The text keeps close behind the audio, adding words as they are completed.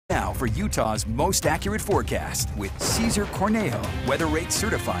Now for Utah's most accurate forecast with Cesar Cornejo, weather rate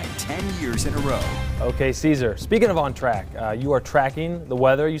certified 10 years in a row. Okay, Cesar, speaking of on track, you are tracking the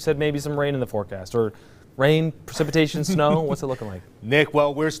weather. You said maybe some rain in the forecast, or rain, precipitation, snow. What's it looking like? Nick,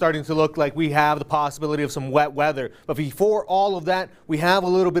 well, we're starting to look like we have the possibility of some wet weather. But before all of that, we have a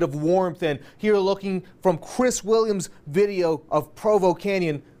little bit of warmth. And here looking from Chris Williams' video of Provo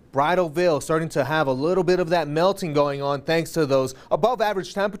Canyon, Bridal Veil starting to have a little bit of that melting going on thanks to those above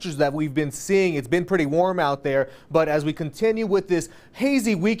average temperatures that we've been seeing. It's been pretty warm out there, but as we continue with this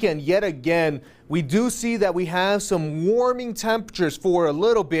hazy weekend yet again, we do see that we have some warming temperatures for a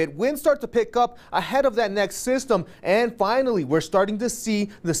little bit. Winds start to pick up ahead of that next system, and finally we're starting to see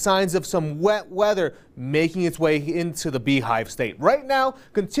the signs of some wet weather making its way into the Beehive State. Right now,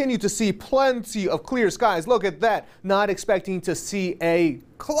 continue to see plenty of clear skies. Look at that. Not expecting to see a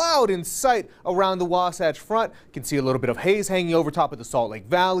cloud in sight around the Wasatch Front. You can see a little bit of haze hanging over top of the Salt Lake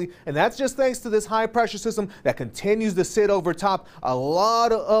Valley, and that's just thanks to this high pressure system that continues to sit over top a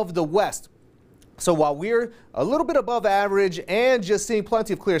lot of the west. So while we're a little bit above average and just seeing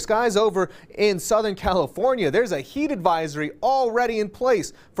plenty of clear skies over in Southern California, there's a heat advisory already in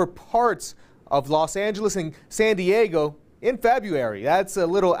place for parts of Los Angeles and San Diego in February. That's a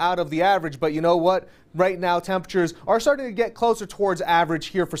little out of the average, but you know what? Right now, temperatures are starting to get closer towards average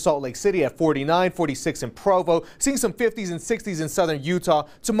here for Salt Lake City at 49, 46 in Provo, seeing some 50s and 60s in southern Utah.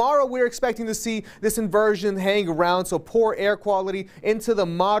 Tomorrow, we're expecting to see this inversion hang around, so poor air quality into the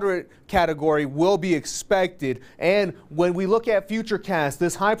moderate category will be expected. And when we look at futurecast,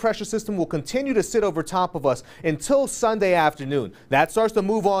 this high pressure system will continue to sit over top of us until Sunday afternoon. That starts to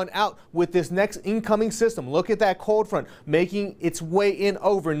move on out with this next incoming system. Look at that cold front making its way in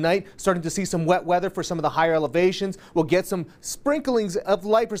overnight, starting to see some wet weather for some of the higher elevations. We'll get some sprinklings of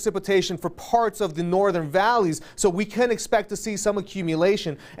light precipitation for parts of the northern valleys, so we can expect to see some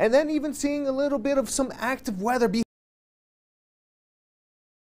accumulation, and then even seeing a little bit of some active weather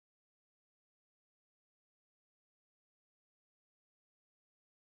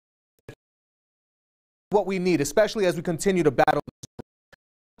what we need, especially as we continue to battle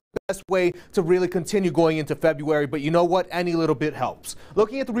best way to really continue going into February, but you know what? Any little bit helps.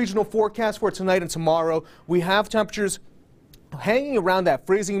 Looking at the regional forecast for tonight and tomorrow, we have temperatures hanging around that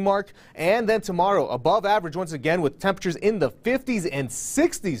freezing mark, and then tomorrow above average once again with temperatures in the 50s and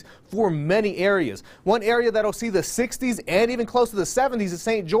 60s for many areas. One area that'll see the 60s and even close to the 70s is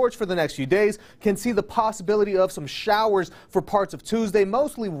St. George for the next few days. Can see the possibility of some showers for parts of Tuesday,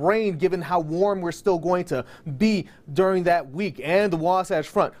 mostly rain given how warm we're still going to be during that week. And the Wasatch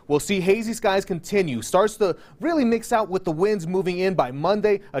Front, we'll see hazy skies continue. Starts to really mix out with the winds moving in by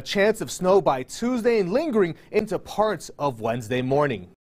Monday, a chance of snow by Tuesday, and lingering into parts of Wednesday morning.